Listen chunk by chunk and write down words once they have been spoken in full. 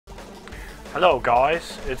Hello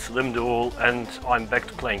guys, it's Lim-Dul and I'm back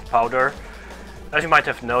to playing Powder. As you might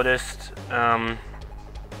have noticed,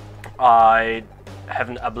 I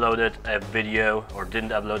haven't uploaded a video, or didn't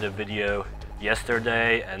upload a video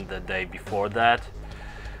yesterday and the day before that.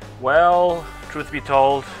 Well, truth be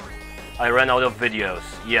told, I ran out of videos.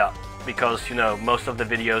 Yeah, because you know, most of the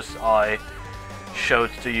videos I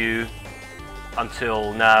showed to you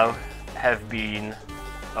until now have been,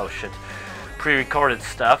 oh shit, pre-recorded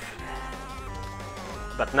stuff.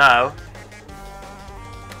 But now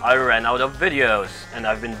I ran out of videos and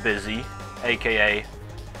I've been busy, aka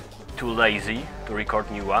too lazy to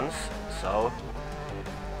record new ones, so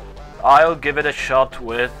I'll give it a shot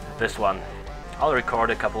with this one. I'll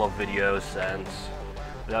record a couple of videos and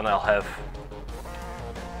then I'll have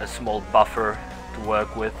a small buffer to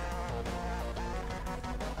work with.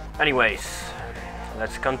 Anyways,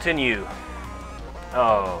 let's continue.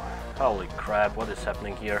 Oh, holy crap, what is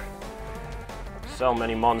happening here? So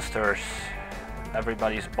many monsters.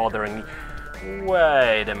 Everybody's bothering me.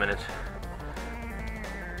 Wait a minute.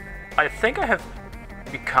 I think I have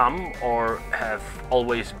become, or have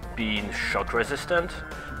always been, shock resistant.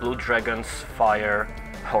 Blue dragons fire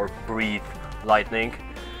or breathe lightning.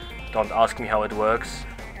 Don't ask me how it works.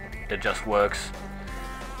 It just works.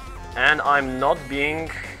 And I'm not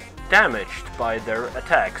being damaged by their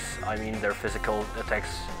attacks. I mean their physical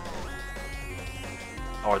attacks.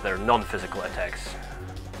 Or their non-physical attacks.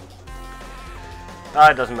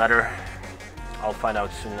 It doesn't matter. I'll find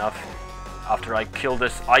out soon enough. After I kill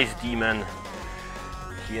this ice demon.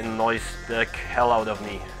 He annoys the hell out of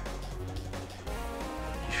me.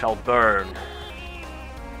 He shall burn.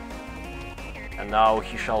 And now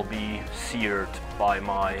he shall be seared by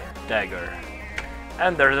my dagger.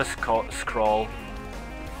 And there's a scroll,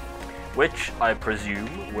 which I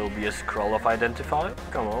presume will be a scroll of identify.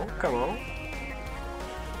 Come on, come on.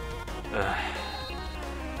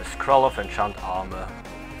 A scroll of enchant armor.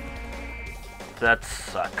 That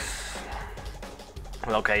sucks.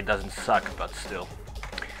 Okay, it doesn't suck, but still.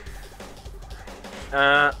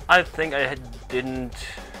 I think I didn't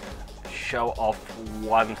show off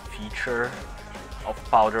one feature of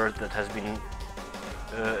Powder that has been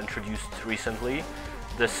introduced recently.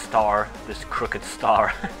 This star, this crooked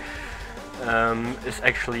star, is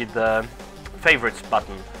actually the favorites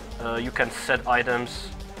button. You can set items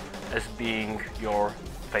as being your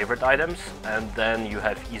favorite items, and then you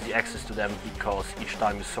have easy access to them because each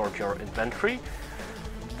time you sort your inventory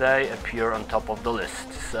they appear on top of the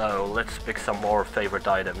list. So let's pick some more favorite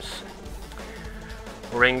items.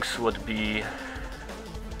 Rings would be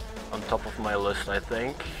on top of my list, I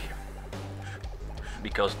think,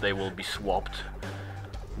 because they will be swapped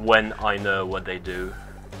when I know what they do.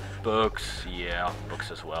 Books, yeah,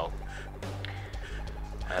 books as well.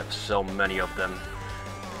 I have so many of them.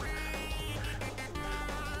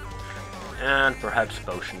 And perhaps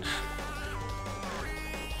potions.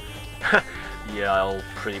 Yeah, I'll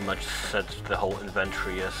pretty much set the whole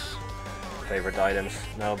inventory as favorite items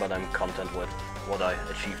now, but I'm content with what I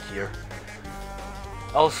achieved here.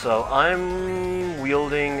 Also, I'm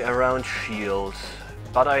wielding around shields,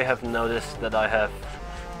 but I have noticed that I have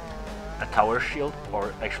a tower shield,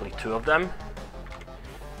 or actually two of them.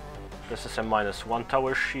 This is a -1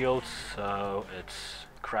 tower shield, so it's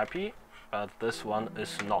crappy, but this one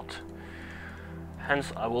is not.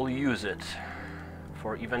 Hence I will use it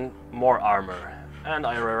for even more armor. And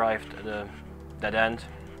I arrived at a dead end.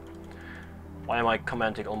 Why am I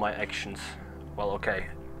commenting on my actions? Well, okay,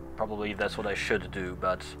 probably that's what I should do,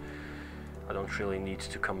 but I don't really need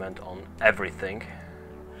to comment on everything.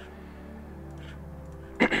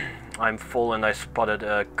 I'm full and I spotted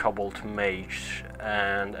a kobold mage,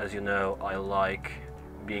 and as you know, I like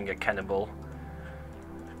being a cannibal,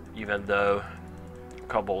 even though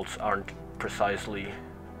kobolds aren't precisely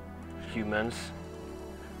humans.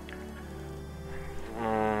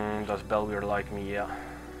 Does Belweir like me? Yeah,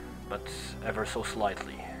 but ever so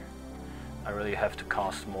slightly. I really have to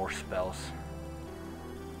cast more spells.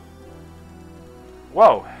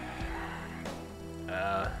 Whoa!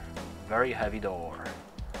 Very heavy door.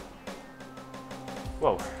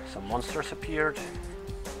 Whoa, some monsters appeared.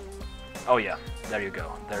 Oh yeah, there you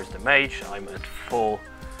go. There's the mage. I'm at full.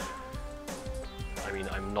 I mean,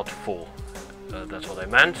 I'm not full. That's what I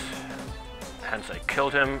meant. Hence I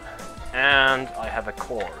killed him. And I have a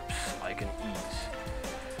corpse I can eat.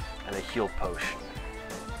 And a heal potion.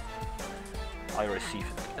 I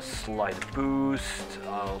received a slight boost.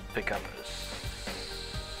 I'll pick up a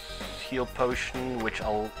heal potion, which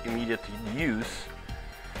I'll immediately use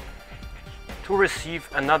to receive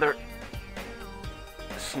another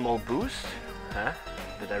small boost. Huh?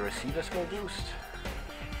 Did I receive a small boost?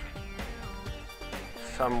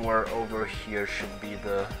 somewhere over here should be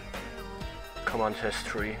the command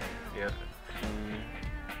history. Yeah.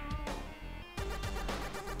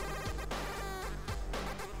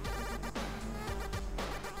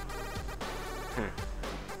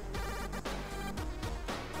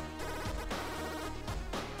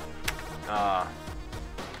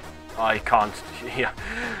 I can't, yeah,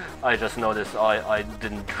 I just noticed I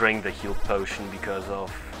didn't drink the heal potion because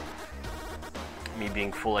of me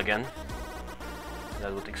being full again.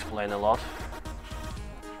 That would explain a lot.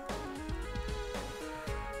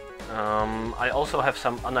 I also have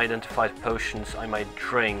some unidentified potions I might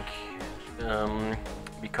drink,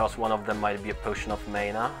 because one of them might be a potion of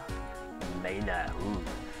mana. Mana, ooh,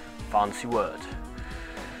 fancy word.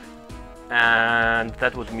 And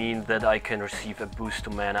that would mean that I can receive a boost to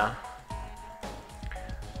mana.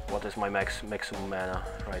 What is my maximum mana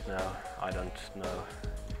right now? I don't know.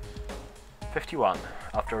 51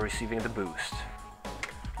 after receiving the boost.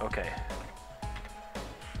 Okay.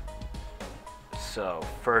 So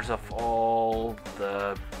first of all,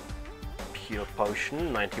 the heal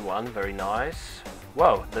potion, 91, very nice.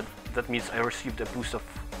 Whoa, that means I received a boost of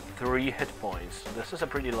 3 hit points. This is a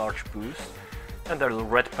pretty large boost. And the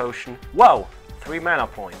red potion, wow, 3 mana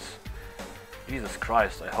points. Jesus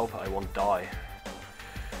Christ, I hope I won't die.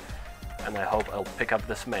 And I hope I'll pick up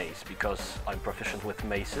this mace, because I'm proficient with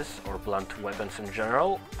maces or blunt weapons in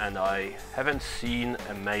general, and I haven't seen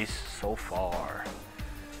a mace so far.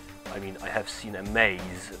 I mean, I have seen a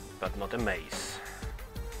maze, but not a mace.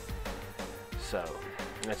 So,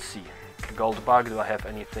 let's see. Gold bug, do I have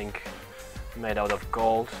anything made out of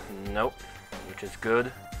gold? Nope, which is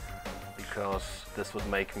good, because this would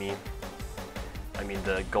make me... I mean,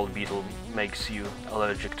 the gold beetle makes you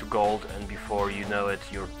allergic to gold, and before you know it,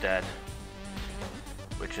 you're dead.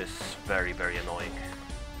 Which is very, very annoying.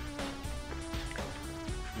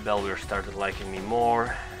 Belweir started liking me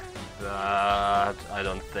more, but I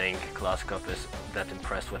don't think Klaskov is that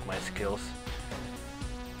impressed with my skills.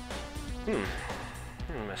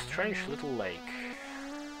 A strange little lake.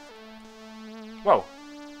 Whoa!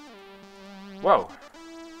 Whoa!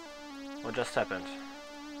 What just happened?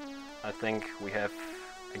 I think we have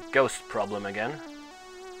a ghost problem again.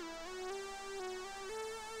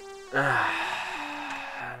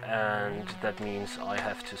 And that means I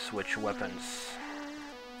have to switch weapons.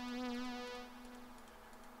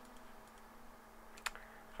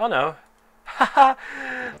 Oh no! Haha!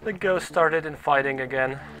 The ghost started in fighting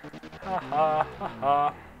again. Haha,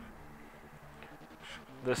 haha.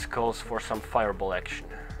 This calls for some fireball action.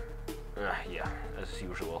 Yeah, as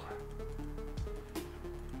usual.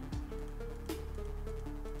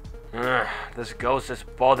 This ghost is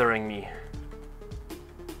bothering me.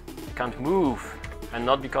 I can't move. And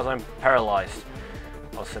not because I'm paralyzed.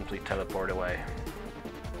 I'll simply teleport away.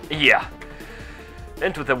 Yeah!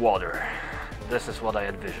 Into the water. This is what I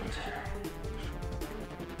envisioned.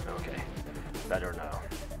 Okay. Better now.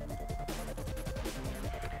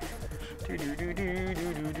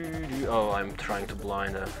 Oh, I'm trying to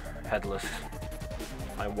blind a headless.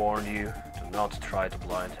 I warn you, do not try to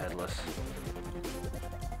blind headless.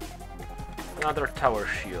 Another tower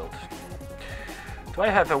shield. Do I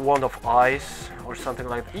have a wand of ice or something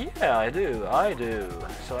like that? Yeah, I do.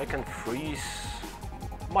 So I can freeze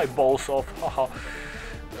my balls off. Haha.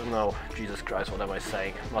 Oh no, Jesus Christ, what am I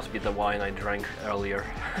saying? Must be the wine I drank earlier.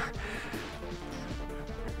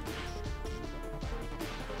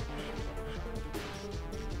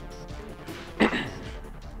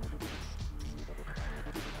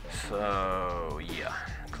 So, yeah,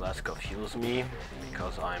 Klaskov heals me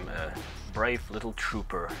because I'm a brave little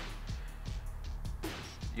trooper.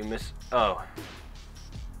 You miss... oh.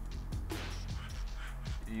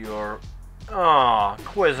 Your... ah,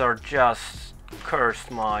 Quizzard just cursed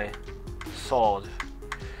my sword.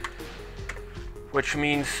 Which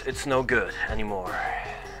means it's no good anymore.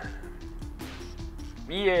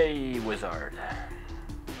 Yay, wizard.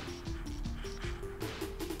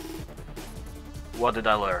 What did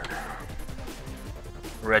I learn?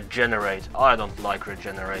 Regenerate. I don't like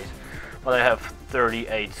regenerate. But I have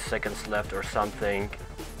 38 seconds left or something.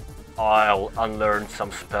 I'll unlearn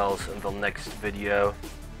some spells in the next video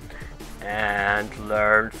and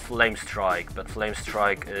learn Flame Strike, but Flame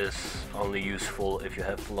Strike is only useful if you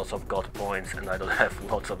have lots of god points, and I don't have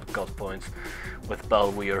lots of god points with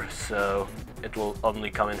Belweir, so it will only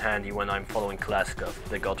come in handy when I'm following Klaskov,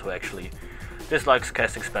 the god who actually dislikes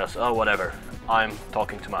casting spells. Oh, whatever, I'm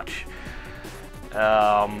talking too much.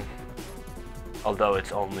 Although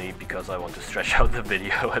it's only because I want to stretch out the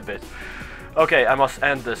video a bit. Okay, I must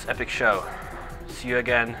end this epic show. See you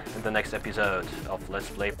again in the next episode of Let's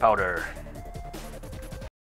Play Powder.